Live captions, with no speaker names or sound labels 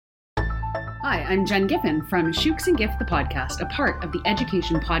Hi, I'm Jen Giffen from Shooks and Gift the podcast, a part of the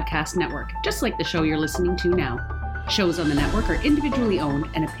Education Podcast Network, just like the show you're listening to now. Shows on the network are individually owned,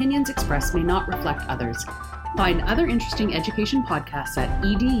 and opinions expressed may not reflect others. Find other interesting education podcasts at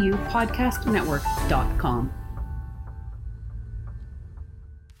edupodcastnetwork.com.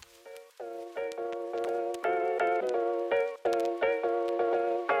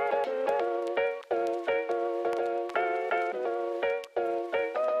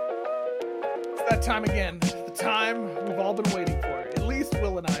 Time again, the time we've all been waiting for. At least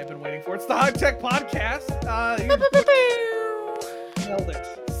Will and I have been waiting for. It's the High Tech Podcast. Nailed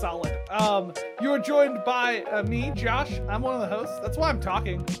it. Solid. You are joined by me, Josh. I'm one of the hosts. That's why I'm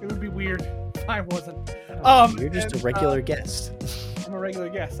talking. It would be weird if I wasn't. You're just a regular guest. I'm a regular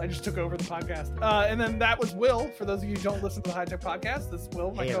guest. I just took over the podcast. And then that was Will. For those of you who don't listen to the High Tech Podcast, this is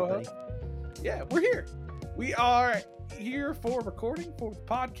Will, my co-host. Yeah, we're here. We are here for recording for the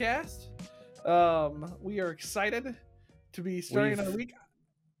podcast. We are excited to be starting another week.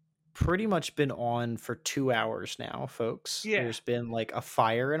 Pretty much been on for 2 hours now, folks. Yeah. There's been like a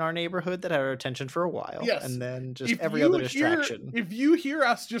fire in our neighborhood that had our attention for a while. Yes. And then just every other distraction. If you hear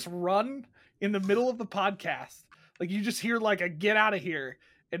us just run in the middle of the podcast, like you just hear like a get out of here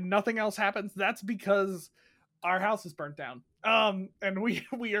and nothing else happens, that's because our house is burnt down. And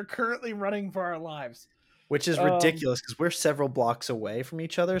we are currently running for our lives. Which is ridiculous because we're several blocks away from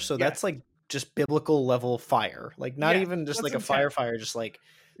each other. So that's like just biblical level fire, like not even just like a fire, just like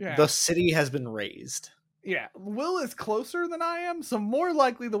the city has been razed. Yeah, Will is closer than I am, so more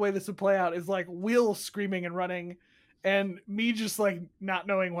likely the way this would play out is like Will screaming and running and me just like not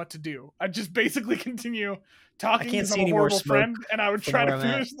knowing what to do. I just basically continue talking. I can't see I'm any a more horrible smoke friend, and I would try to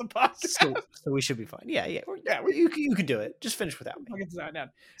finish the podcast. So we should be fine. Yeah. You can do it. Just finish without me.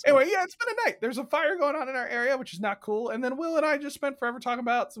 Anyway, it's been a night. There's a fire going on in our area, which is not cool. And then Will and I just spent forever talking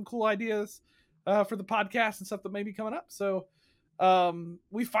about some cool ideas for the podcast and stuff that may be coming up. So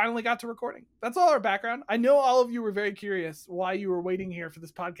we finally got to recording. That's all our background. I know all of you were very curious why you were waiting here for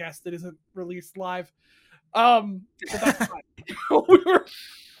this podcast that isn't released live. But that's fine.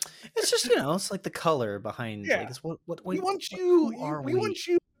 It's just, it's like the color behind. Yeah. Like, it's what we want you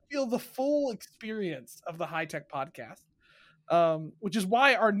to feel the full experience of the High Tech Podcast, which is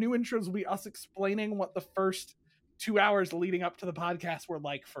why our new intros will be us explaining what the first 2 hours leading up to the podcast were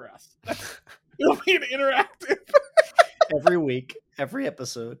like for us. It'll be an interactive every week, every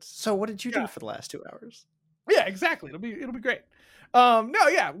episode. So what did you do for the last 2 hours? Yeah, exactly. It'll be great.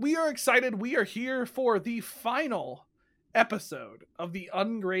 We are excited. We are here for the final episode of the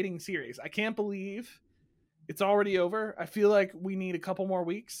Ungrading series. I can't believe it's already over. I feel like we need a couple more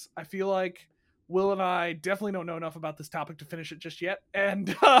weeks. I feel like Will and I definitely don't know enough about this topic to finish it just yet.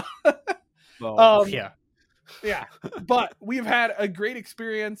 And yeah, but we've had a great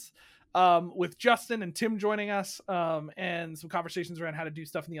experience with Justin and Tim joining us and some conversations around how to do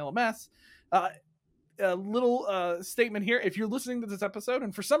stuff in the LMS. A little statement here. If you're listening to this episode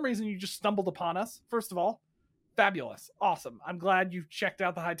and for some reason you just stumbled upon us, first of all, fabulous. Awesome. I'm glad you've checked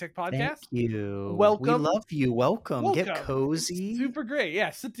out the High Tech Podcast. Thank you. Welcome. We love you. Welcome. Get cozy. Super great. Yeah.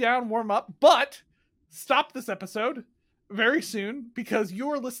 Sit down, warm up, but stop this episode very soon because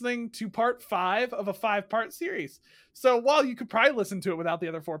you're listening to part 5 of a 5-part series. So while you could probably listen to it without the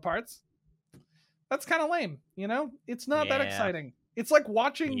other 4 parts, that's kind of lame. It's not that exciting. It's like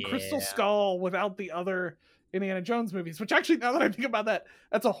watching Crystal Skull without the other Indiana Jones movies, which actually, now that I think about that,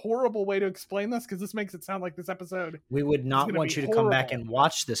 that's a horrible way to explain this because this makes it sound like this episode. We would not want you to come back and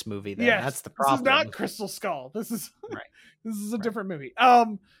watch this movie then. That's the problem. This is not Crystal Skull. This is this is a different movie.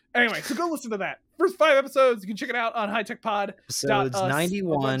 Anyway, so go listen to that. First 5 episodes, you can check it out on High Tech Pod. Episodes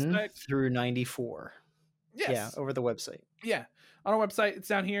 91 through 94. Yes. Yeah, over the website. Yeah. On our website, it's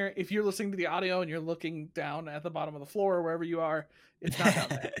down here. If you're listening to the audio and you're looking down at the bottom of the floor or wherever you are, it's not down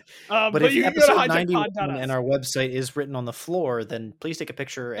there. But if you episode 91 and our website is written on the floor, then please take a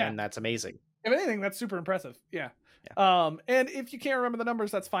picture, and that's amazing. If anything, that's super impressive. Yeah. And if you can't remember the numbers,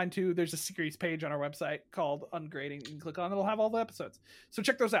 that's fine too. There's a series page on our website called Ungrading. You can click on it. It'll have all the episodes. So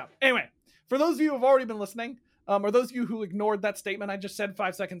check those out. Anyway, for those of you who have already been listening, or those of you who ignored that statement I just said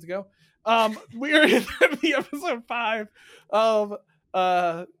 5 seconds ago, we are in the episode 5 of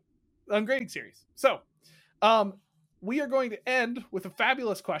Ungrading series. So we are going to end with a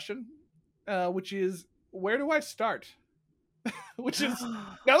fabulous question, which is, where do I start? Which is,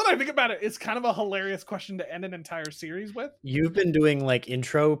 now that I think about it, it's kind of a hilarious question to end an entire series with. You've been doing like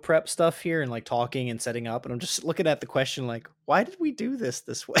intro prep stuff here and like talking and setting up, and I'm just looking at the question like, why did we do this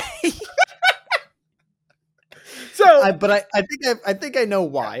way? So, I think I know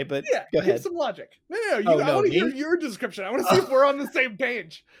why. But go ahead. Give some logic. No. I want to hear your description. I want to see if we're on the same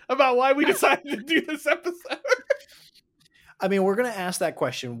page about why we decided to do this episode. I mean, we're going to ask that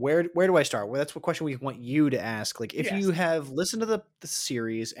question. Where do I start? Well, that's what question we want you to ask. Like, if you have listened to the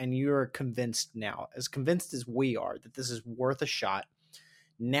series and you're convinced now, as convinced as we are, that this is worth a shot,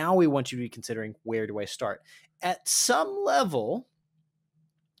 now we want you to be considering, where do I start? At some level,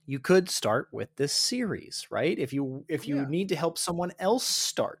 you could start with this series, right? If you need to help someone else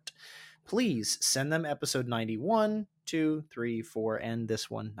start, please send them episode 91, 2, 3, 4, and this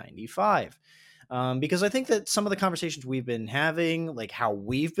one, 95. Because I think that some of the conversations we've been having, like how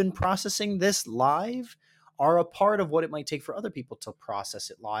we've been processing this live, are a part of what it might take for other people to process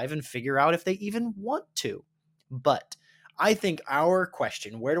it live and figure out if they even want to. But I think our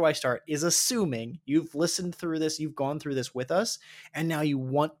question, where do I start, is assuming you've listened through this, you've gone through this with us, and now you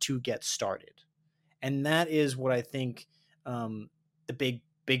want to get started. And that is what I think the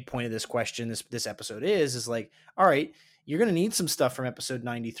big point of this question, this episode is like, all right, you're going to need some stuff from episode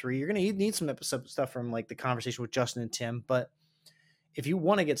 93. You're going to need some stuff from like the conversation with Justin and Tim. But if you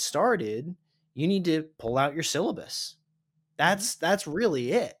want to get started, you need to pull out your syllabus. That's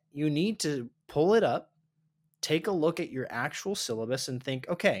really it. You need to pull it up, take a look at your actual syllabus and think,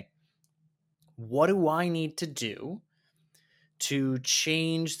 okay, what do I need to do to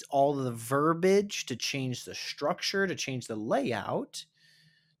change all the verbiage, to change the structure, to change the layout,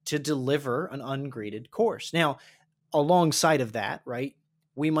 to deliver an ungraded course? Now, alongside of that, right,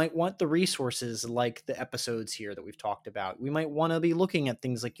 we might want the resources like the episodes here that we've talked about. We might want to be looking at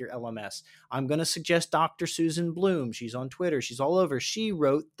things like your LMS. I'm going to suggest Dr. Susan Bloom. She's on Twitter. She's all over. She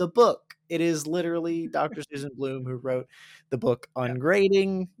wrote the book. It is literally Dr. Susan Bloom who wrote the book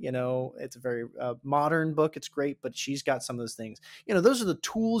Ungrading. You know, it's a very modern book. It's great, but she's got some of those things. You know, those are the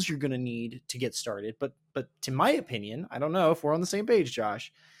tools you're going to need to get started. But to my opinion, I don't know if we're on the same page,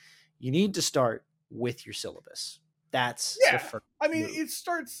 Josh, you need to start with your syllabus. That's the first move. It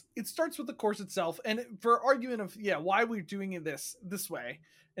starts with the course itself, and for argument of why we're doing it this way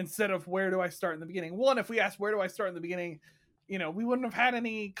instead of where do I start in the beginning. One, if we asked where do I start in the beginning, we wouldn't have had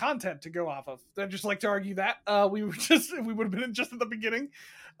any content to go off of. I'd just like to argue that we would have been just at the beginning.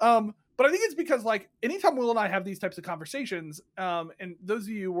 But I think it's because like anytime Will and I have these types of conversations, and those of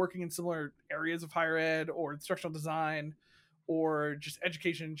you working in similar areas of higher ed or instructional design or just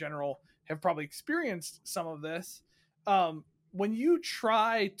education in general have probably experienced some of this. When you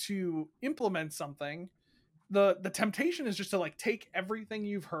try to implement something, the temptation is just to like take everything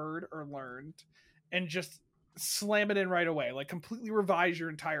you've heard or learned and just slam it in right away, like completely revise your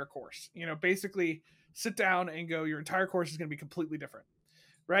entire course. Basically sit down and go, your entire course is going to be completely different,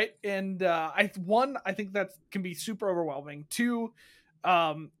 right? And I think that can be super overwhelming. Two,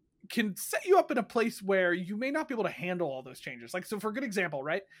 can set you up in a place where you may not be able to handle all those changes. Like, so for a good example,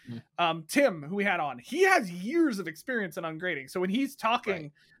 right? Tim, who we had on, he has years of experience in ungrading. So when he's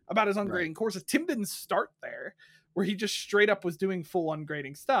talking about his ungrading courses, Tim didn't start there where he just straight up was doing full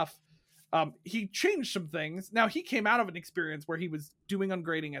ungrading stuff. He changed some things. Now he came out of an experience where he was doing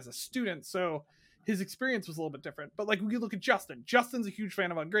ungrading as a student. So his experience was a little bit different, but like, we look at Justin's a huge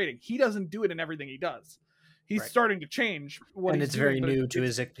fan of ungrading. He doesn't do it in everything he does. He's starting to change what and it's very new to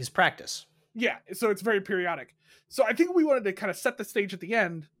his practice. Yeah, so it's very periodic. So I think we wanted to kind of set the stage at the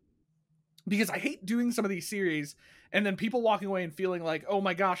end because I hate doing some of these series and then people walking away and feeling like, oh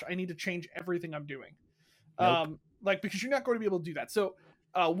my gosh, I need to change everything I'm doing. Nope. Because you're not going to be able to do that. So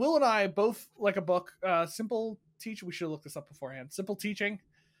Will and I both like a book, Simple Teaching. We should have looked this up beforehand. Simple Teaching.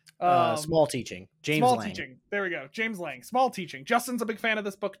 Small Teaching. James Small Lang. Teaching. There we go. James Lang. Small Teaching. Justin's a big fan of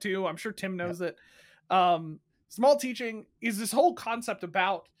this book too. I'm sure Tim knows it. Small teaching is this whole concept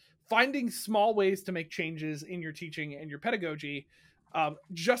about finding small ways to make changes in your teaching and your pedagogy,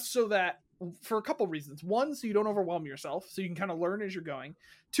 just so that for a couple reasons. One, so you don't overwhelm yourself, so you can kind of learn as you're going.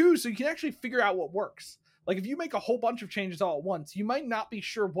 Two, so you can actually figure out what works. Like if you make a whole bunch of changes all at once, you might not be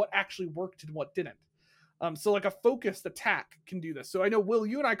sure what actually worked and what didn't. So like a focused attack can do this. So I know, Will,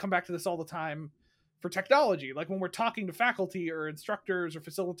 you and I come back to this all the time for technology. Like when we're talking to faculty or instructors or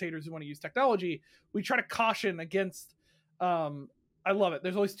facilitators who want to use technology, we try to caution against, I love it.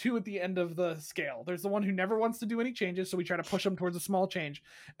 There's always two at the end of the scale. There's the one who never wants to do any changes, so we try to push them towards a small change.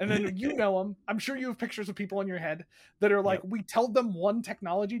 And then you know them. I'm sure you have pictures of people in your head that are like, we tell them one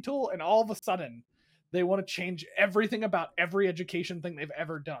technology tool and all of a sudden they want to change everything about every education thing they've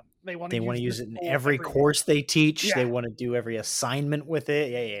ever done. They want to use it in every course they teach. Yeah. They want to do every assignment with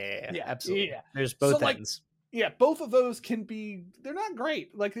it. Yeah, absolutely. Yeah. There's both ends. Yeah, both of those they're not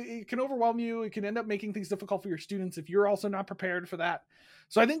great. Like, it can overwhelm you. It can end up making things difficult for your students if you're also not prepared for that.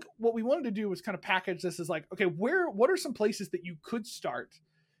 So I think what we wanted to do was kind of package this as like, okay, what are some places that you could start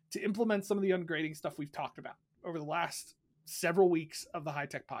to implement some of the ungrading stuff we've talked about over the last several weeks of the High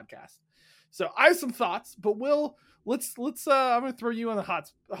Tech Podcast. So I have some thoughts, but let's I'm going to throw you on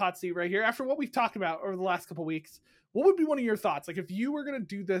the hot seat right here. After what we've talked about over the last couple weeks, what would be one of your thoughts? Like, if you were going to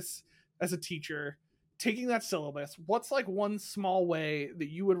do this as a teacher, taking that syllabus, what's like one small way that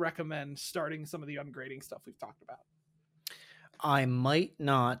you would recommend starting some of the ungrading stuff we've talked about? I might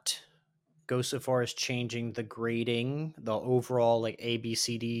not go so far as changing the grading, the overall like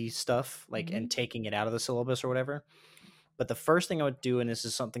ABCD stuff, like and taking it out of the syllabus or whatever. But the first thing I would do, and this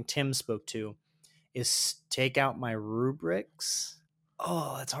is something Tim spoke to, is take out my rubrics.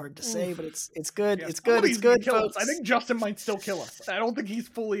 Oh, that's hard to say, but it's good. Yeah, it's good. It's good, folks. I think Justin might still kill us. I don't think he's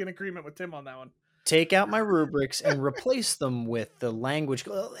fully in agreement with Tim on that one. Take out my rubrics and replace them with the language,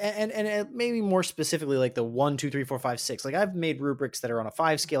 and maybe more specifically like the 1, 2, 3, 4, 5, 6. Like, I've made rubrics that are on a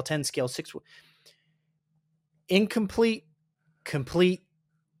 5 scale, 10 scale, 6. Incomplete, complete,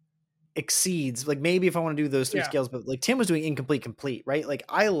 exceeds. Like, maybe if I want to do those 3 scales, but like Tim was doing incomplete, complete, right? Like,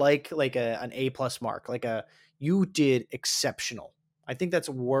 I like an A+ mark, like you did exceptional. I think that's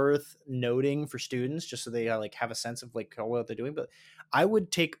worth noting for students, just so they like have a sense of like what they're doing. But I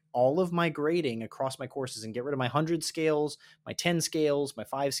would take all of my grading across my courses and get rid of my 100 scales, my 10 scales, my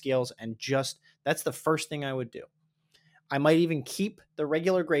 5 scales, and that's the first thing I would do. I might even keep the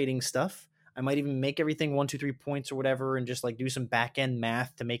regular grading stuff. I might even make everything 1, 2, 3 points or whatever, and just like do some back end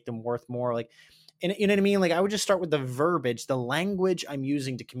math to make them worth more. Like, and you know what I mean? Like, I would just start with the verbiage, the language I'm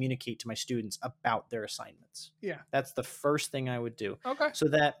using to communicate to my students about their assignments. Yeah. That's the first thing I would do. Okay. So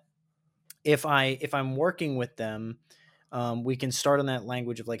that if I'm working with them, we can start on that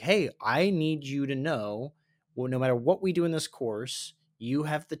language of like, hey, I need you to know, well, no matter what we do in this course, you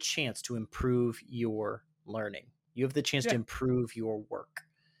have the chance to improve your learning. You have the chance to improve your work.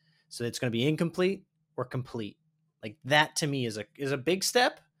 So it's going to be incomplete or complete. Like, that to me is a big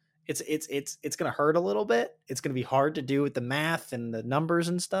step. It's going to hurt a little bit. It's going to be hard to do with the math and the numbers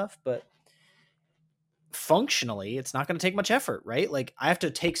and stuff, but functionally it's not going to take much effort, right? Like, I have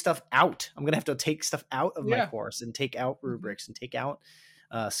to take stuff out. I'm going to have to take stuff out of my course and take out rubrics and take out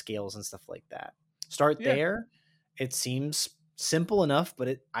scales and stuff like that. Start there. It seems simple enough,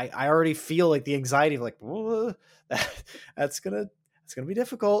 but I already feel like the anxiety of like, whoa, that's going to be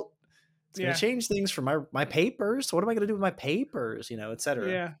difficult. It's going to change things for my papers. What am I going to do with my papers, et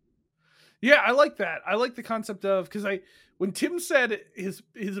cetera? Yeah, I like that. I like the concept of, because when Tim said his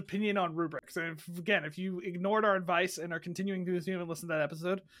opinion on rubrics, and if you ignored our advice and are continuing to listen to that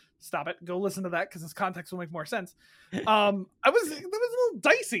episode, stop it. Go listen to that, because this context will make more sense. It was a little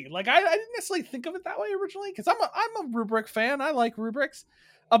dicey. Like, I didn't necessarily think of it that way originally, because I'm a rubric fan. I like rubrics,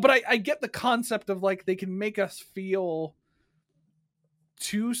 but I get the concept of like they can make us feel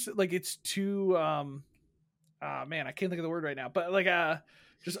too like it's too man, I can't think of the word right now, but like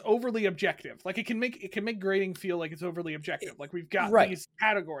just overly objective. Like, it can make grading feel like it's overly objective. Like, we've got these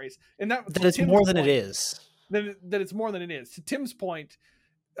categories, and that it's more than it is. That it's more than it is. To Tim's point,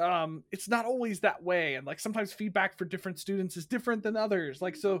 it's not always that way, and like sometimes feedback for different students is different than others.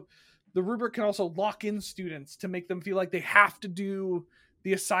 Like, so the rubric can also lock in students to make them feel like they have to do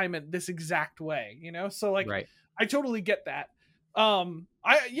the assignment this exact way. So like, I totally get that. I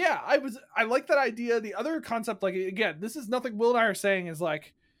like that idea. The other concept, like, again, this is nothing Will and I are saying is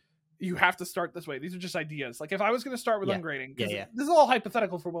like you have to start this way. These are just ideas. Like, if I was going to start with ungrading, this is all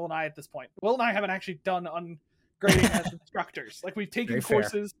hypothetical for Will and I at this point. Will and I haven't actually done ungrading as instructors. Like, we've taken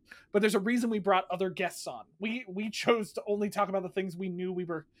courses, but there's a reason we brought other guests on. We chose to only talk about the things we knew we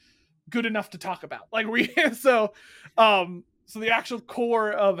were good enough to talk about. Like, so the actual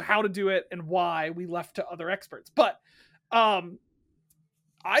core of how to do it and why we left to other experts. But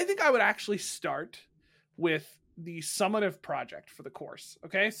I think I would actually start with the summative project for the course.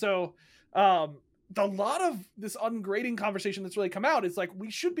 Okay. So, a lot of this ungrading conversation that's really come out is like,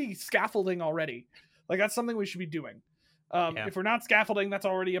 we should be scaffolding already. Like, that's something we should be doing. If we're not scaffolding, that's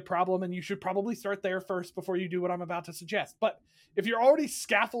already a problem, and you should probably start there first before you do what I'm about to suggest. But if you're already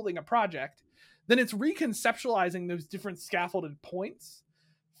scaffolding a project, then it's reconceptualizing those different scaffolded points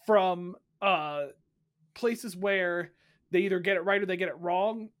from places where they either get it right or they get it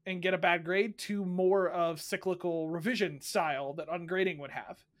wrong and get a bad grade, to more of cyclical revision style that ungrading would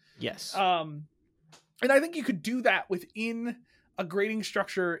have. Yes. And I think you could do that within a grading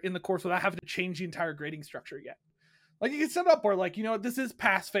structure in the course without having to change the entire grading structure yet. Like, you can set up where, like, this is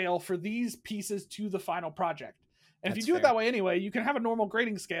pass fail for these pieces to the final project. And if you do it that way anyway, you can have a normal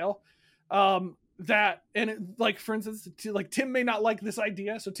grading scale. that, and it, like, for instance, like Tim may not like this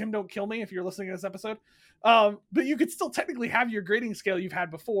idea, so Tim, don't kill me if you're listening to this episode. But you could still technically have your grading scale you've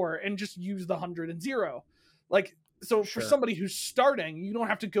had before and just use the 100 and 0. Like, so for somebody who's starting, you don't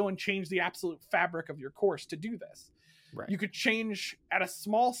have to go and change the absolute fabric of your course to do this. Right. You could change at a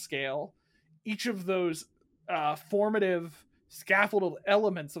small scale each of those formative scaffolded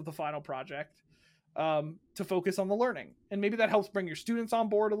elements of the final project to focus on the learning. And maybe that helps bring your students on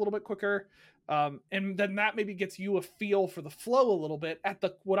board a little bit quicker. And then that maybe gets you a feel for the flow a little bit at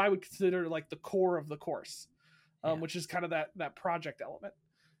the, what I would consider like the core of the course, which is kind of that project element.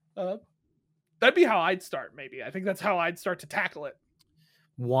 That'd be how I'd start. Maybe. I think that's how I'd start to tackle it.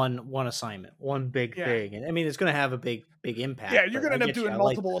 One assignment, one big thing. And I mean, it's going to have a big impact. Yeah. You're going to end up doing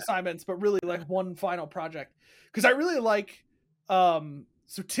multiple assignments, but really like one final project. Cause I really like,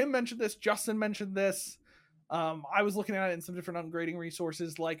 so Tim mentioned this, Justin mentioned this. I was looking at it in some different ungrading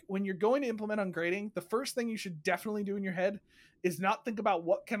resources. Like, when you're going to implement ungrading, the first thing you should definitely do in your head is not think about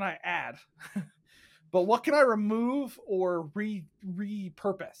what can I add, but what can I remove or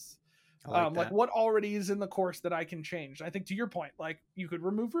repurpose? Like what already is in the course that I can change. I think to your point, like you could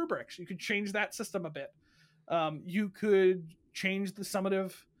remove rubrics, you could change that system a bit. You could change the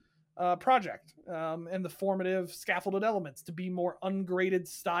summative project and the formative scaffolded elements to be more ungraded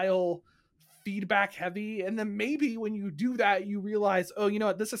style, feedback heavy. And then maybe when you do that, you realize, oh, you know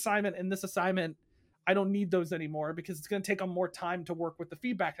what, this assignment and this assignment, I don't need those anymore because it's going to take them more time to work with the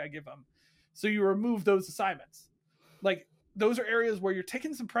feedback I give them. So you remove those assignments. Like, those are areas where you're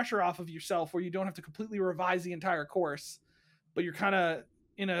taking some pressure off of yourself, where you don't have to completely revise the entire course, but you're kind of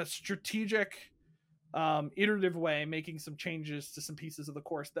in a strategic, iterative way, making some changes to some pieces of the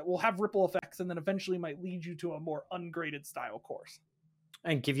course that will have ripple effects and then eventually might lead you to a more ungraded style course.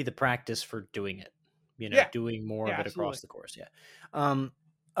 And give you the practice for doing it, doing more of it across the course. Yeah.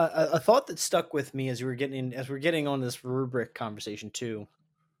 A thought that stuck with me as we're getting on this rubric conversation too,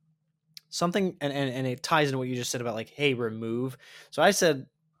 something, and it ties into what you just said about like, hey, remove. So I said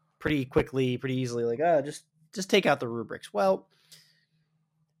pretty quickly, pretty easily, like, just take out the rubrics. Well,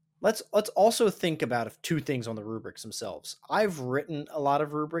 let's also think about two things on the rubrics themselves. I've written a lot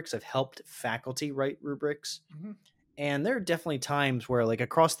of rubrics. I've helped faculty write rubrics. Mm-hmm. And there are definitely times where, like,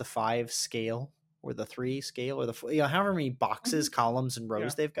 across the 5 scale or the 3 scale or the however many boxes, columns, and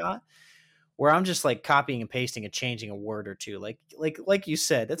rows they've got, where I'm just like copying and pasting and changing a word or two. Like you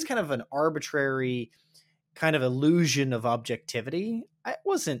said, that's kind of an arbitrary kind of illusion of objectivity. It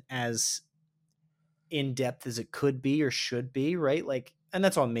wasn't as in depth as it could be or should be, right? Like, and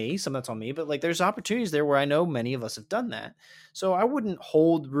that's on me. Some of that's on me, but like, there's opportunities there where I know many of us have done that. So I wouldn't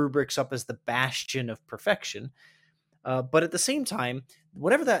hold rubrics up as the bastion of perfection. But at the same time,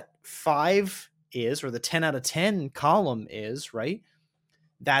 whatever that 5 is, or the 10 out of 10 column is, right?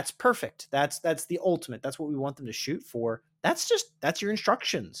 That's perfect. That's the ultimate. That's what we want them to shoot for. That's your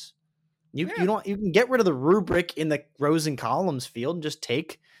instructions. You can get rid of the rubric in the rows and columns field and just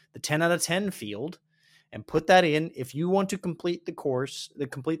take the 10 out of 10 field and put that in. If you want to complete the course,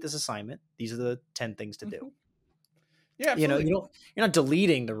 complete this assignment, these are the 10 things to do. Yeah, absolutely. You're not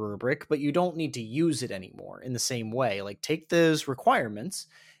deleting the rubric, but you don't need to use it anymore in the same way. Like, take those requirements.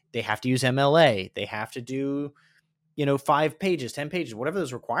 They have to use MLA. They have to do, 5 pages, 10 pages, whatever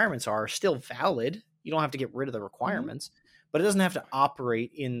those requirements are still valid. You don't have to get rid of the requirements, but it doesn't have to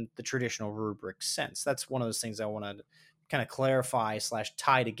operate in the traditional rubric sense. That's one of those things I want to kind of clarify /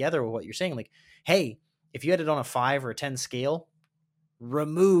 tie together with what you're saying. Like, hey, if you had it on a 5 or a 10 scale,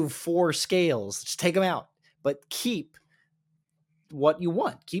 remove 4 scales, just take them out, but keep what you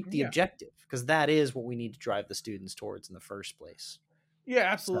want, keep the objective, because that is what we need to drive the students towards in the first place. Yeah,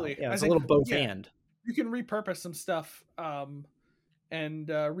 absolutely. So, it's a little both and. You can repurpose some stuff and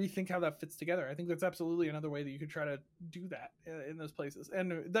rethink how that fits together. I think that's absolutely another way that you could try to do that in those places.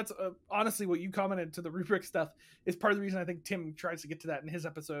 And that's honestly what you commented to the rubric stuff is part of the reason I think Tim tries to get to that in his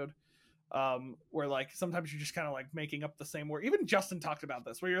episode, where like sometimes you're just kind of like making up the same word. Even Justin talked about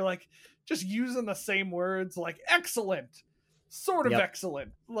this, where you're like just using the same words, like excellent, sort of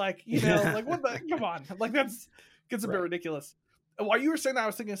excellent, like, like what the, come on, like that's gets a bit ridiculous. While you were saying that, I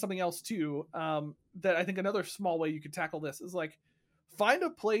was thinking of something else too, that I think another small way you could tackle this is like find a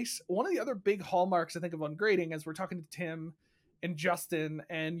place. One of the other big hallmarks I think of ungrading, as we're talking to Tim and Justin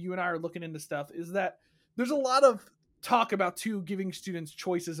and you and I are looking into stuff, is that there's a lot of talk about giving students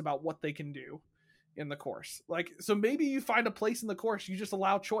choices about what they can do in the course. Like, so maybe you find a place in the course you just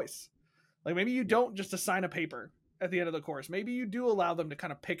allow choice. Like, maybe you don't just assign a paper at the end of the course. Maybe you do allow them to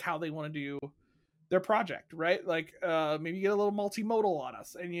kind of pick how they want to do their project, right? Like, maybe you get a little multimodal on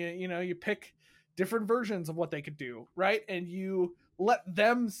us and you pick different versions of what they could do, right? And you let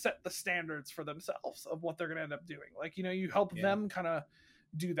them set the standards for themselves of what they're going to end up doing. Like, you help them kind of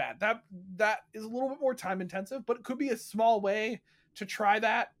do that. That is a little bit more time intensive, but it could be a small way to try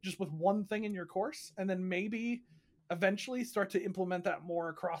that just with one thing in your course, and then maybe eventually start to implement that more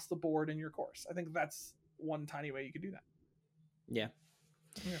across the board in your course. I think that's one tiny way you could do that.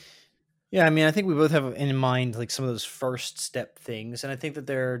 Yeah, I mean, I think we both have in mind like some of those first step things, and I think that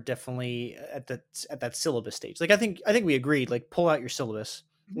they're definitely at that syllabus stage. Like, I think we agreed. Like, pull out your syllabus.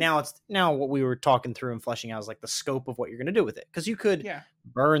 Now what we were talking through and fleshing out is like the scope of what you're going to do with it, because you could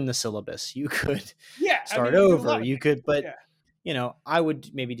burn the syllabus, you could start over, you could, but I would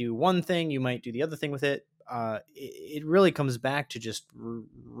maybe do one thing, you might do the other thing with it. It really comes back to just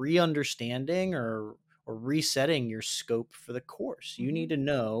re-understanding or resetting your scope for the course. You need to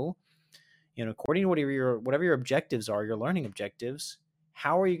know, according to whatever your objectives are, your learning objectives,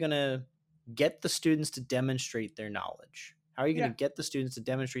 how are you going to get the students to demonstrate their knowledge? How are you going to get the students to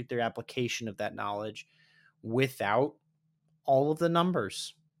demonstrate their application of that knowledge without all of the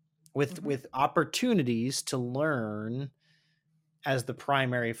numbers, with opportunities to learn as the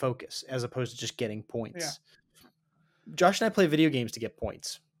primary focus, as opposed to just getting points. Josh and I play video games to get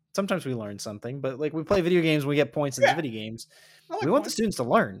points. Sometimes we learn something, but like, we play video games, we get points in these video games. We want the students to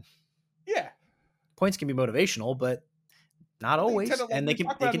learn. Points can be motivational, but not always. And they can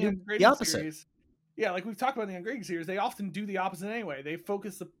do the opposite. Series. Yeah, like we've talked about in the Ungrading series, they often do the opposite anyway. They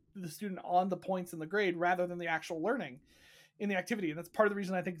focus the student on the points in the grade rather than the actual learning in the activity. And that's part of the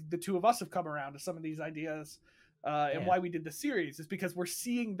reason I think the two of us have come around to some of these ideas and why we did the series, is because we're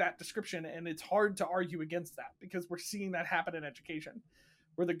seeing that description, and it's hard to argue against that because we're seeing that happen in education,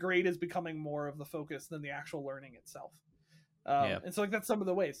 where the grade is becoming more of the focus than the actual learning itself. And so like, that's some of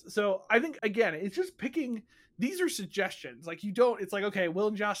the ways. So I think, again, it's just picking, these are suggestions. Like, it's like, okay, Will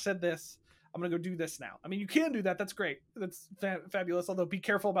and Josh said this, I'm going to go do this now. I mean, you can do that. That's great. That's fabulous. Although be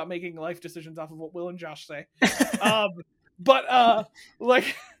careful about making life decisions off of what Will and Josh say. But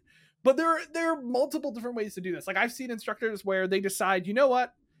there are multiple different ways to do this. Like, I've seen instructors where they decide, you know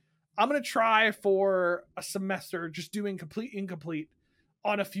what, I'm going to try for a semester just doing complete incomplete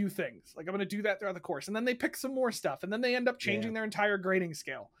on a few things. Like, I'm going to do that throughout the course. And then they pick some more stuff. And then they end up changing their entire grading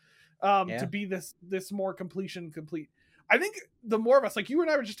scale to be this more completion complete. I think the more of us, like you and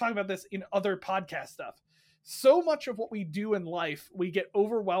I were just talking about this in other podcast stuff, so much of what we do in life, we get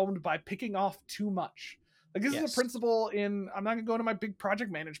overwhelmed by picking off too much. Like, this is a principle in, I'm not going to go into my big project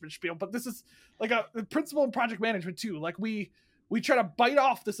management spiel, but this is like a principle in project management too. Like, we try to bite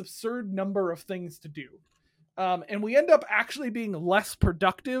off this absurd number of things to do. And we end up actually being less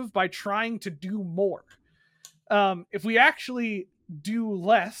productive by trying to do more. If we actually do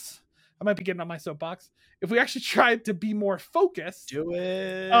less, I might be getting on my soapbox. If we actually try to be more focused, do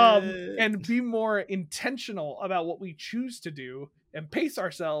it, and be more intentional about what we choose to do and pace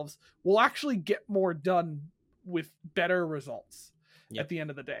ourselves, we'll actually get more done with better results at the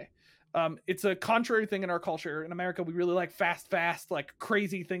end of the day. It's a contrary thing in our culture. In America, we really like fast, like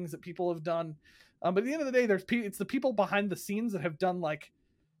crazy things that people have done. But at the end of the day, it's the people behind the scenes that have done like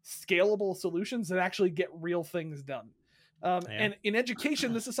scalable solutions that actually get real things done. And in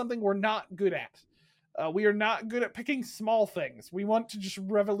education, this is something we're not good at. We are not good at picking small things. We want to just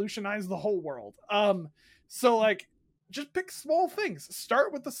revolutionize the whole world. So like, just pick small things.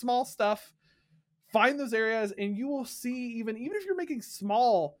 Start with the small stuff. Find those areas, and you will see, even if you're making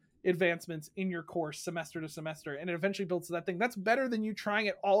small advancements in your course semester to semester, and it eventually builds to that thing, that's better than you trying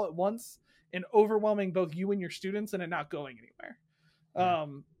it all at once and overwhelming both you and your students and it not going anywhere.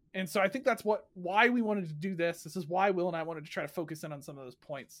 And so I think that's why we wanted to do this. This is why Will and I wanted to try to focus in on some of those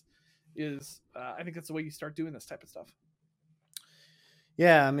points. I think that's the way you start doing this type of stuff.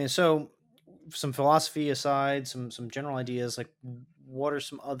 Yeah, I mean, so some philosophy aside, some general ideas, like what are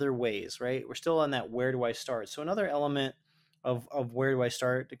some other ways, right? We're still on that where do I start? So another element of where do I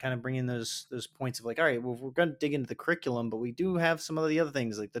start, to kind of bring in those points of like, all right, well, we're going to dig into the curriculum, but we do have some of the other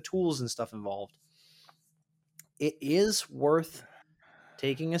things like the tools and stuff involved. It is worth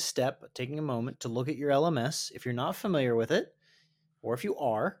taking a moment to look at your LMS. If you're not familiar with it, or if you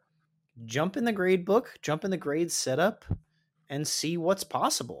are, jump in the grade book, jump in the grade setup, and see what's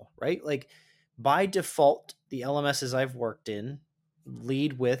possible, right? Like, by default, the LMSs I've worked in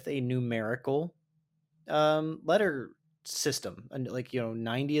lead with a numerical letter system. And like,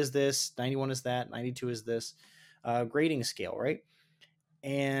 90 is this, 91 is that, 92 is this grading scale, right?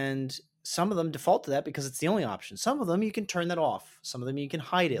 And some of them default to that because it's the only option. Some of them you can turn that off. Some of them you can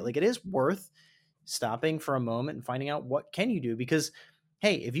hide it. Like, it is worth stopping for a moment and finding out what can you do, because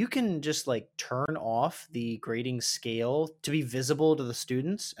hey, if you can just like turn off the grading scale to be visible to the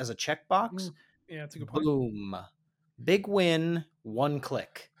students as a checkbox, that's a good point. big win, one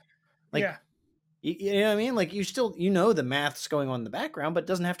click. Like, yeah. you know what I mean? Like, you still, the math's going on in the background, but it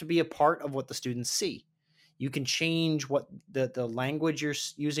doesn't have to be a part of what the students see. You can change what the language you're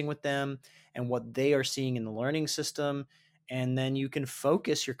using with them and what they are seeing in the learning system. And then you can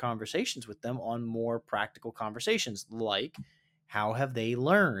focus your conversations with them on more practical conversations, like how have they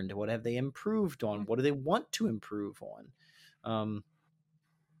learned? What have they improved on? What do they want to improve on?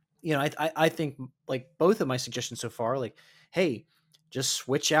 I think, like, both of my suggestions so far, like, hey, just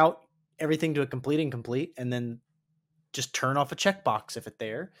switch out everything to a complete incomplete and then just turn off a checkbox if it's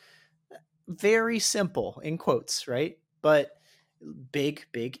there. Very simple in quotes, right? But big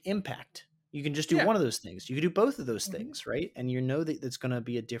impact. You can just do one of those things. You can do both of those things, right? And that it's going to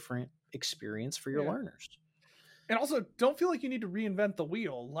be a different experience for your learners. And also, don't feel like you need to reinvent the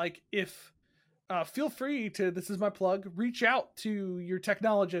wheel. Like, if feel free to, this is my plug, reach out to your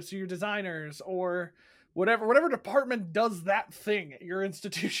technologists or your designers or whatever department does that thing at your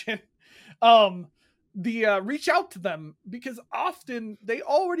institution. Reach out to them, because often they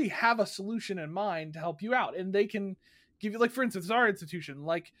already have a solution in mind to help you out, and they can give you, like, for instance, our institution,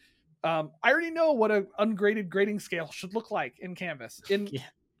 like, I already know what an ungraded grading scale should look like in Canvas.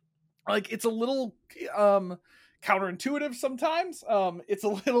 Like, it's a little counterintuitive sometimes. It's a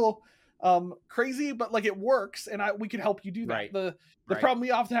little crazy, but like, it works, and we can help you do that. Right. The problem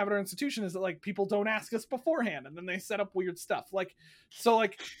we often have at our institution is that, like, people don't ask us beforehand, and then they set up weird stuff. Like, so,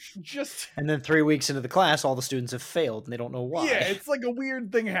 like, just and then 3 weeks into the class, all the students have failed and they don't know why. Yeah, it's like a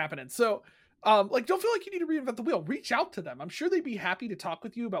weird thing happening. So, like, don't feel like you need to reinvent the wheel. Reach out to them. I'm sure they'd be happy to talk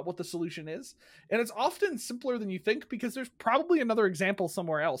with you about what the solution is. And it's often simpler than you think, because there's probably another example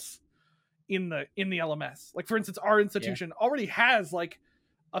somewhere else in the LMS. Like, for instance, our institution already has, like,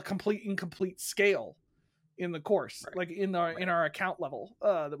 a complete incomplete scale in the course, like in our account level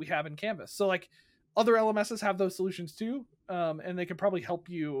that we have in Canvas. So, like, other LMSs have those solutions too, and they can probably help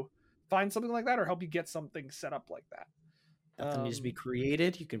you find something like that, or help you get something set up like that. Nothing needs to be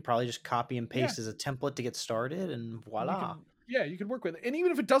created. You can probably just copy and paste as a template to get started, and voila. You can work with it. And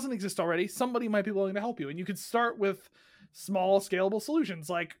even if it doesn't exist already, somebody might be willing to help you. And you could start with small scalable solutions.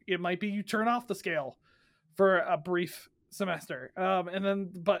 Like, it might be you turn off the scale for a brief semester.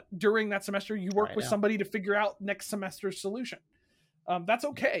 But during that semester, you work with somebody to figure out next semester's solution. That's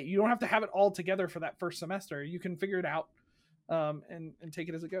okay. You don't have to have it all together for that first semester. You can figure it out and take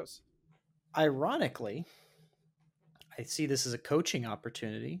it as it goes. Ironically, I see this as a coaching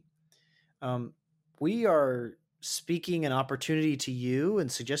opportunity. We are speaking an opportunity to you and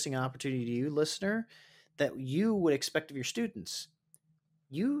suggesting an opportunity to you, listener, that you would expect of your students.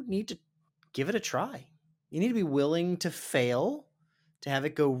 You need to give it a try. You need to be willing to fail, to have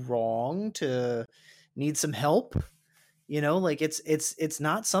it go wrong, to need some help. Like, it's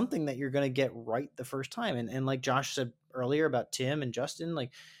not something that you're going to get right the first time. And like Josh said earlier about Tim and Justin,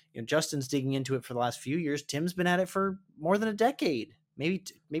 like, Justin's digging into it for the last few years. Tim's been at it for more than a decade, maybe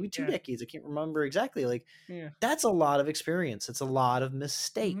 2 decades. I can't remember exactly. Like, that's a lot of experience. It's a lot of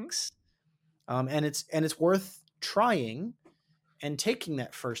mistakes. And it's worth trying and taking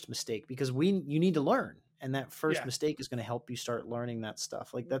that first mistake, because you need to learn. And that first mistake is going to help you start learning that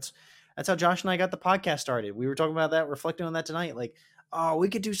stuff. Like, that's how Josh and I got the podcast started. We were talking about that, reflecting on that tonight. Like, oh, we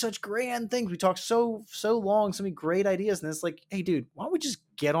could do such grand things. We talked so long, so many great ideas. And it's like, hey, dude, why don't we just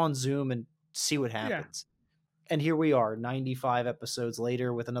get on Zoom and see what happens? Yeah. And here we are, 95 episodes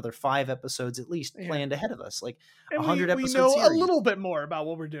later, with another 5 episodes at least planned ahead of us. Like, 100 episodes. We know a little bit more about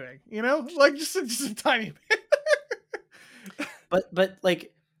what we're doing, like just a tiny bit. but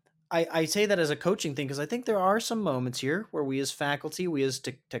like, I say that as a coaching thing, because I think there are some moments here where we as faculty, we as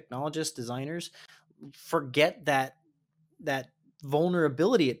technologists, designers, forget that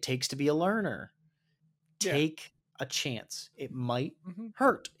vulnerability it takes to be a learner. Take a chance. It might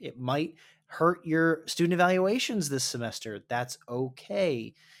hurt. It might hurt your student evaluations this semester. That's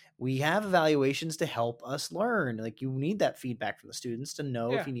okay. We have evaluations to help us learn. Like, you need that feedback from the students to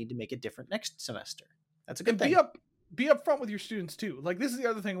know if you need to make it different next semester. That's a good thing. Be upfront with your students too. Like, this is the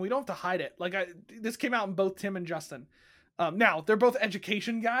other thing. We don't have to hide it. Like, this came out in both Tim and Justin. Now, they're both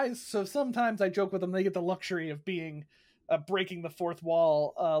education guys, so sometimes I joke with them. They get the luxury of being breaking the fourth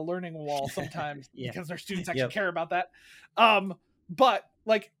wall, learning wall sometimes because their students actually care about that. But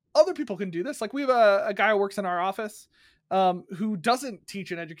like, other people can do this. Like, we have a guy who works in our office who doesn't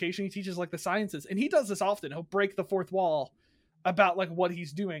teach in education. He teaches like the sciences, and he does this often. He'll break the fourth wall about like what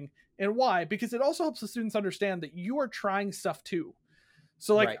he's doing and why, because it also helps the students understand that you are trying stuff too.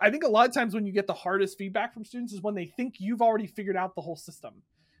 So like, I think a lot of times when you get the hardest feedback from students is when they think you've already figured out the whole system,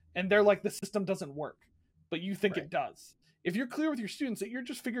 and they're like, the system doesn't work. but you think Right. it does. If you're clear with your students that you're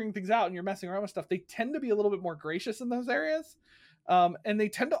just figuring things out and you're messing around with stuff, they tend to be a little bit more gracious in those areas. And they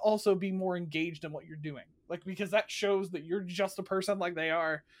tend to also be more engaged in what you're doing. Like, because that shows that you're just a person like they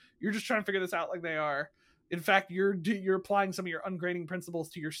are. You're just trying to figure this out like they are. In fact, you're applying some of your ungrading principles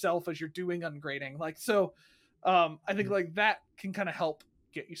to yourself as you're doing ungrading. Like, so I think like that can kind of help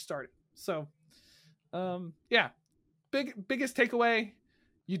get you started. So yeah, biggest takeaway,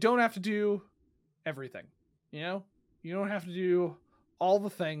 you don't have to do everything. You know, you don't have to do all the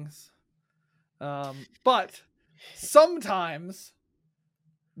things. But sometimes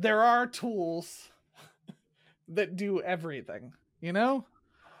there are tools that do everything, you know?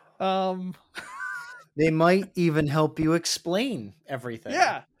 They might even help you explain everything.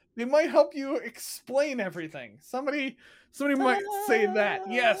 Yeah, they might help you explain everything. Somebody might say that.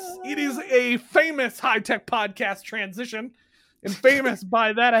 Yes, it is a famous high-tech podcast transition. And famous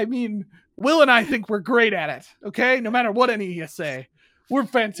by that I mean Will and I think we're great at it. Okay? No matter what any of you say. We're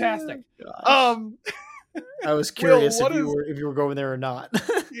fantastic. I was curious Will, if you were going there or not.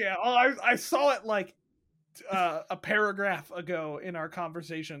 Yeah, I saw it like a paragraph ago in our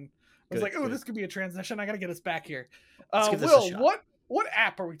conversation. I was like, oh, this could be a transition. I got to get us back here. Will, what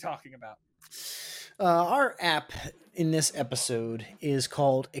app are we talking about? Our app in this episode is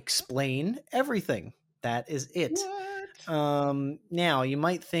called Explain Everything. That is it. What? Now you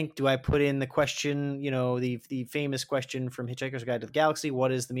might think, do I put in the question, the famous question from Hitchhiker's Guide to the Galaxy,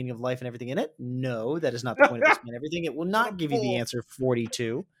 what is the meaning of life and everything in it? No, that is not the point of Explain Everything. It will not give you the answer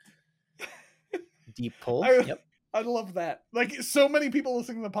 42. Deep pull. Yep. I love that. Like, so many people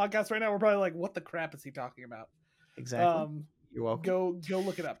listening to the podcast right now, we're probably like, what the crap is he talking about? Exactly. You're welcome. Go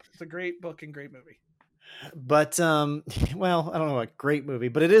look it up. It's a great book and great movie. But well, I don't know what great movie,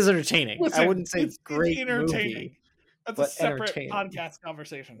 but it is entertaining. Listen, I wouldn't say it's great entertaining. movie. That's a separate podcast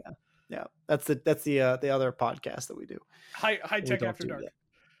conversation. Yeah. That's the other podcast that we do. High tech after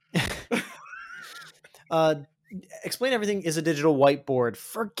dark. Explain Everything is a digital whiteboard.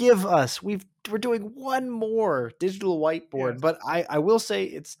 Forgive us. We're doing one more digital whiteboard, but I will say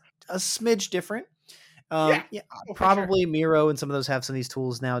it's a smidge different. Probably sure. Miro and some of those have some of these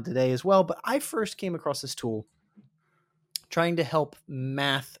tools now today as well. But I first came across this tool trying to help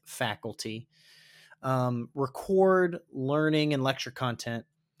math faculty record learning and lecture content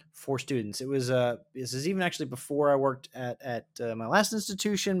for students. This is even actually before I worked at my last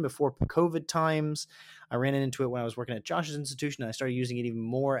institution, before COVID times. I ran into it when I was working at Josh's institution, and I started using it even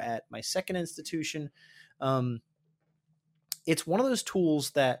more at my second institution. It's one of those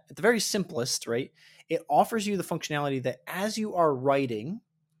tools that, at the very simplest, right, it offers you the functionality that as you are writing,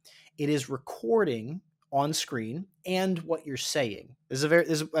 it is recording on screen and what you're saying.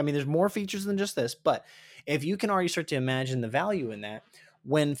 There's more features than just this, but if you can already start to imagine the value in that,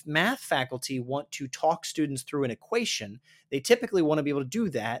 when math faculty want to talk students through an equation, they typically want to be able to do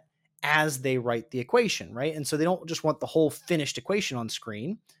that as they write the equation, right? And so they don't just want the whole finished equation on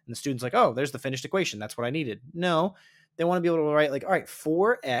screen, and the student's like, oh, there's the finished equation. That's what I needed. No, they want to be able to write like, all right,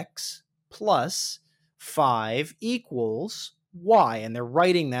 4x plus 5 equals y, and they're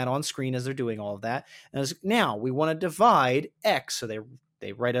writing that on screen as they're doing all of that. And now we want to divide x, so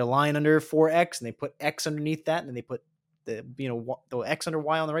they write a line under 4x and they put x underneath that, and then they put the x under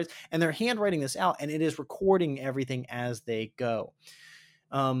y on the right, and they're handwriting this out, and it is recording everything as they go.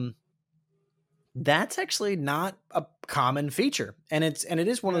 That's actually not a common feature, and it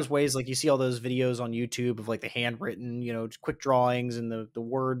is one of those ways, like you see all those videos on YouTube of like the handwritten, quick drawings and the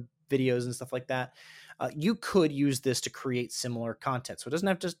word videos and stuff like that. You could use this to create similar content, so it doesn't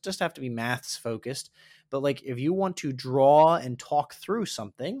have to just have to be maths focused. But like if you want to draw and talk through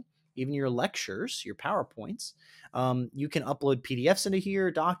something, even your lectures, your PowerPoints, you can upload PDFs into here,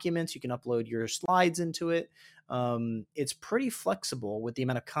 documents. You can upload your slides into it. It's pretty flexible with the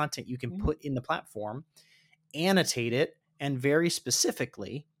amount of content you can put in the platform, annotate it, and very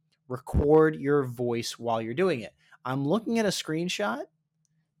specifically record your voice while you're doing it. I'm looking at a screenshot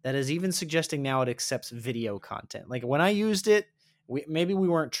that is even suggesting now it accepts video content. Like when I used it, maybe we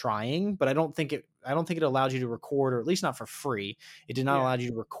weren't trying, but I don't think it allowed you to record, or at least not for free. It did not allow you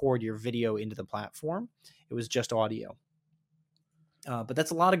to record your video into the platform. It was just audio. But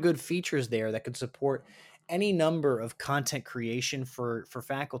that's a lot of good features there that could support any number of content creation for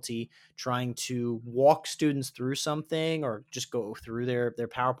faculty trying to walk students through something, or just go through their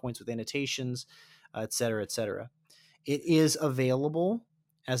PowerPoints with annotations, et cetera, et cetera. It is available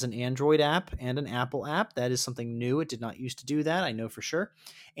as an Android app and an Apple app. That is something new. It did not used to do that, I know for sure.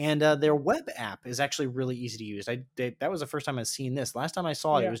 And their web app is actually really easy to use. That was the first time I've seen this. Last time I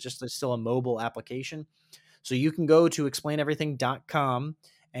saw it, it was just still a mobile application. So you can go to explaineverything.com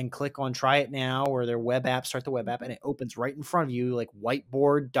and click on try it now or their web app, start the web app, and it opens right in front of you, like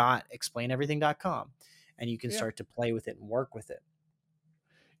whiteboard.explaineverything.com, and you can Yeah. start to play with it and work with it.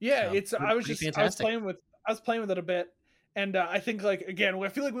 Yeah, So, I was fantastic. playing with it a bit, and I think, like, again, I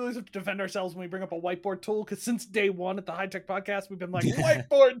feel like we always have to defend ourselves when we bring up a whiteboard tool, because since day one at the High Tech Podcast, we've been like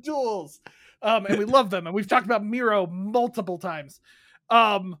whiteboard tools, and we love them, and we've talked about Miro multiple times.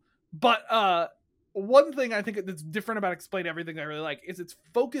 But one thing I think that's different about Explain Everything that I really like is it's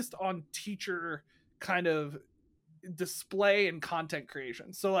focused on teacher kind of display and content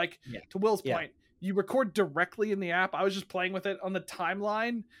creation. So, like, to Will's point, you record directly in the app. I was just playing with it on the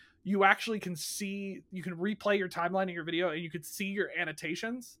timeline. You actually can replay your timeline in your video, and you could see your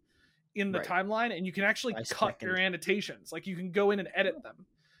annotations in the timeline, and you can actually cut your annotations. Like, you can go in and edit them.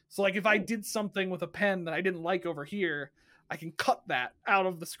 So, like, if I did something with a pen that I didn't like over here, I can cut that out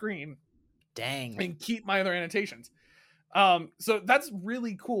of the screen. Dang. And keep my other annotations. So that's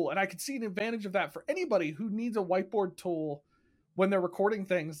really cool, and I could see an advantage of that for anybody who needs a whiteboard tool when they're recording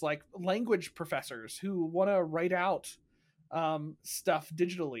things, like language professors who want to write out stuff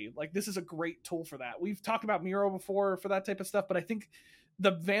digitally. Like, this is a great tool for that. We've talked about Miro before for that type of stuff, but I think the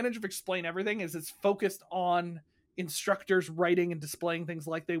advantage of Explain Everything is it's focused on instructors writing and displaying things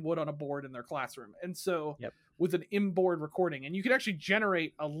like they would on a board in their classroom. And so with an inboard recording, and you can actually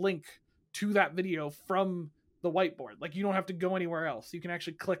generate a link to that video from the whiteboard. Like, you don't have to go anywhere else. You can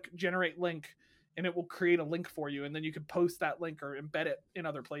actually click generate link, and it will create a link for you, and then you can post that link or embed it in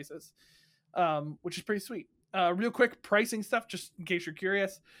other places, which is pretty sweet. Real quick pricing stuff, just in case you're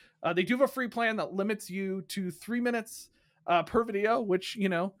curious. They do have a free plan that limits you to 3 minutes per video, which,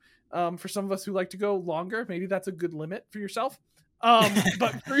 for some of us who like to go longer, maybe that's a good limit for yourself.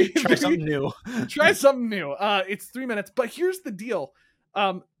 But Try something new. Try something new. It's 3 minutes, but here's the deal.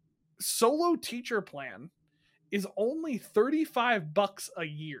 Solo teacher plan is only $35 a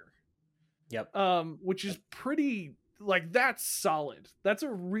year. Which is pretty, like, that's solid. That's a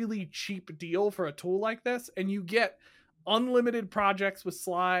really cheap deal for a tool like this, and you get unlimited projects with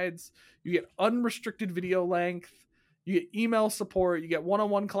slides, you get unrestricted video length, you get email support, you get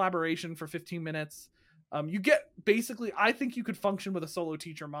one-on-one collaboration for 15 minutes. You get, basically, I think you could function with a solo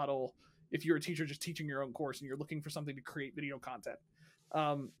teacher model if you're a teacher just teaching your own course and you're looking for something to create video content.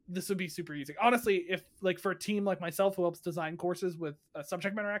 This would be super easy. Honestly, if, like, for a team like myself who helps design courses with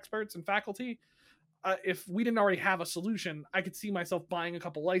subject matter experts and faculty, if we didn't already have a solution, I could see myself buying a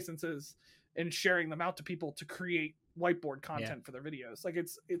couple licenses and sharing them out to people to create whiteboard content for their videos. Like,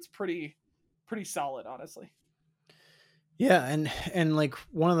 it's pretty solid, honestly. Yeah, and like,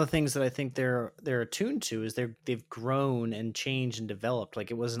 one of the things that I think they're attuned to is they've grown and changed and developed.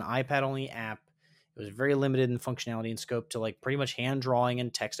 Like, it was an iPad only app. It was very limited in functionality and scope to, like, pretty much hand drawing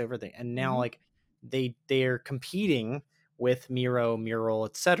and text everything. And now, like, they're competing with Miro, Mural,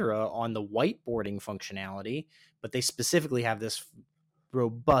 etc. on the whiteboarding functionality, but they specifically have this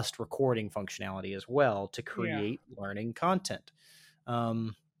robust recording functionality as well to create learning content.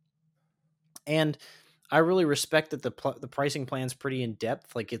 And I really respect that the pricing plan's pretty in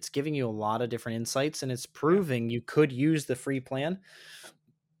depth. Like, it's giving you a lot of different insights, and it's proving you could use the free plan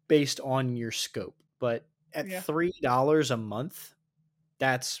based on your scope. But at $3 a month,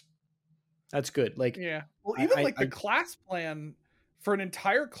 that's good. Like, well, even the class plan for an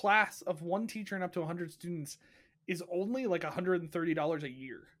entire class of one teacher and up to 100 students is only like $130 a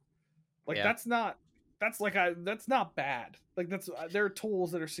year. Like, that's not bad. Like, there are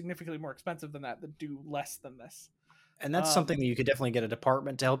tools that are significantly more expensive than that do less than this. And that's something that you could definitely get a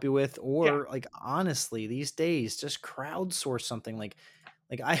department to help you with, or like, honestly, these days, just crowdsource something. Like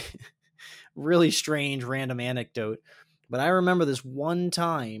I really strange random anecdote, but I remember this one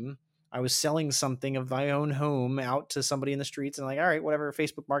time I was selling something of my own home out to somebody in the streets, and, like, all right, whatever,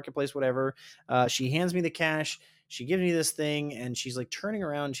 Facebook Marketplace, whatever. She hands me the cash. She gives me this thing, and she's like turning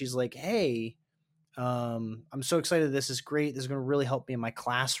around. She's like, hey, I'm so excited. This is great. This is going to really help me in my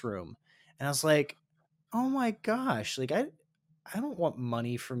classroom. And I was like, oh my gosh, like, I don't want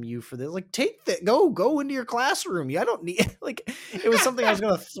money from you for this. Like, take that, go into your classroom. I don't need, like, it was something I was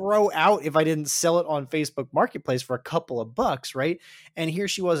going to throw out if I didn't sell it on Facebook Marketplace for a couple of bucks. Right. And here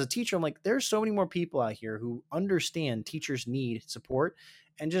she was, a teacher. I'm like, there's so many more people out here who understand teachers need support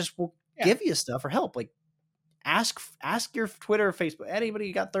and just will give you stuff or help. Like, ask your Twitter or Facebook,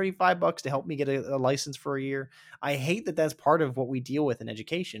 anybody got $35 to help me get a license for a year. I hate that that's part of what we deal with in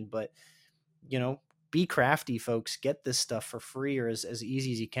education, but, be crafty, folks. Get this stuff for free or as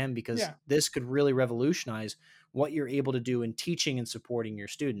easy as you can, because this could really revolutionize what you're able to do in teaching and supporting your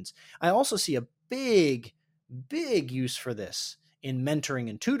students. I also see a big use for this in mentoring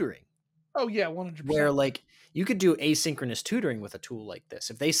and tutoring. Oh yeah, 100%. Where, like, you could do asynchronous tutoring with a tool like this.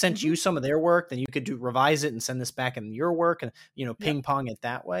 If they sent you some of their work, then you could revise it and send this back in your work and, ping pong it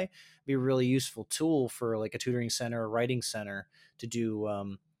that way. It'd be a really useful tool for like a tutoring center or writing center to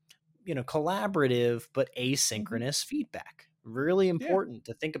do, collaborative but asynchronous feedback. Really important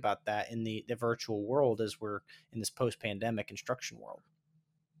to think about that in the virtual world as we're in this post-pandemic instruction world.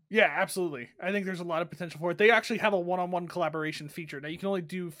 Yeah, absolutely. I think there's a lot of potential for it. They actually have a one-on-one collaboration feature. Now, you can only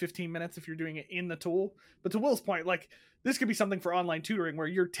do 15 minutes if you're doing it in the tool. But to Will's point, like, this could be something for online tutoring where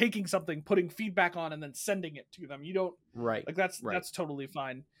you're taking something, putting feedback on, and then sending it to them. You don't... Right. Like, that's totally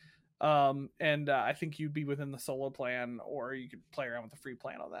fine. I think you'd be within the solo plan, or you could play around with the free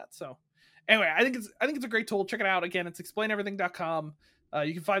plan on that. So, anyway, I think it's a great tool. Check it out. Again, it's explaineverything.com.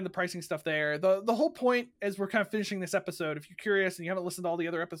 You can find the pricing stuff there. The whole point, as we're kind of finishing this episode, if you're curious and you haven't listened to all the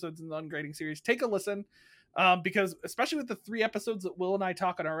other episodes in the Ungrading series, take a listen, because especially with the 3 episodes that Will and I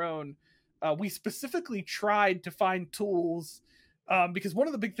talk on our own, we specifically tried to find tools, because one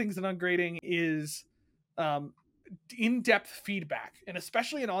of the big things in Ungrading is in-depth feedback, and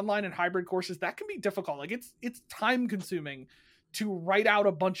especially in online and hybrid courses, that can be difficult. Like, it's time consuming to write out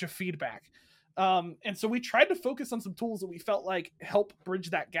a bunch of feedback. And so we tried to focus on some tools that we felt like help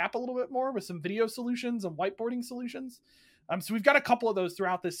bridge that gap a little bit more with some video solutions and whiteboarding solutions. So we've got a couple of those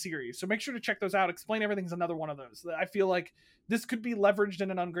throughout this series. So make sure to check those out. Explain Everything's another one of those. I feel like this could be leveraged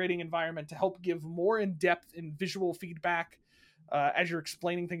in an Ungrading environment to help give more in-depth and visual feedback as you're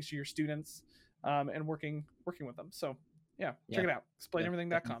explaining things to your students and working with them. So check it out.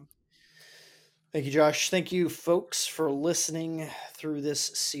 ExplainEverything.com. Thank you, Josh. Thank you, folks, for listening through this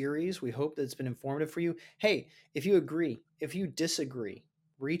series. We hope that it's been informative for you. Hey, if you agree, if you disagree,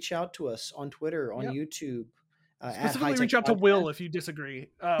 reach out to us on Twitter, on YouTube. Specifically, reach out to Will if you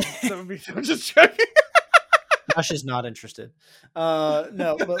disagree. That would be, I'm just checking. Josh is not interested.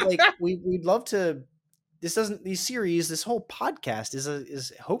 No, but like we'd love to. This whole podcast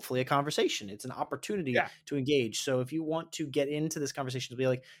is hopefully a conversation. It's an opportunity to engage. So if you want to get into this conversation, to be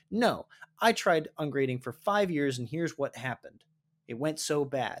like, no, I tried Ungrading for 5 years and here's what happened. It went so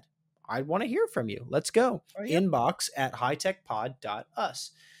bad. I want to hear from you. Let's go. Inbox at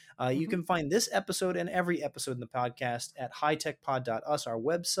hightechpod.us. You can find this episode and every episode in the podcast at hightechpod.us, our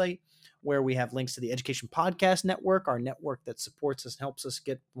website, where we have links to the Education Podcast Network, our network that supports us and helps us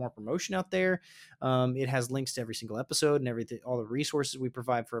get more promotion out there. It has links to every single episode and everything, all the resources we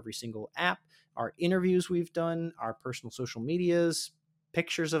provide for every single app, our interviews we've done, our personal social medias,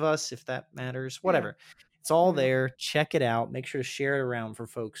 pictures of us, if that matters, whatever. It's all there. Check it out. Make sure to share it around for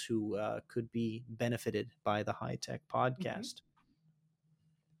folks who could be benefited by the High Tech Podcast.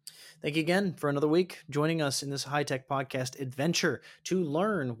 Thank you again for another week joining us in this High Tech Podcast adventure to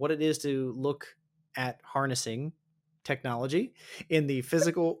learn what it is to look at harnessing technology in the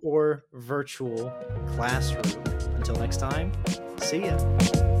physical or virtual classroom. Until next time, see ya.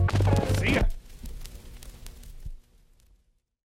 See ya.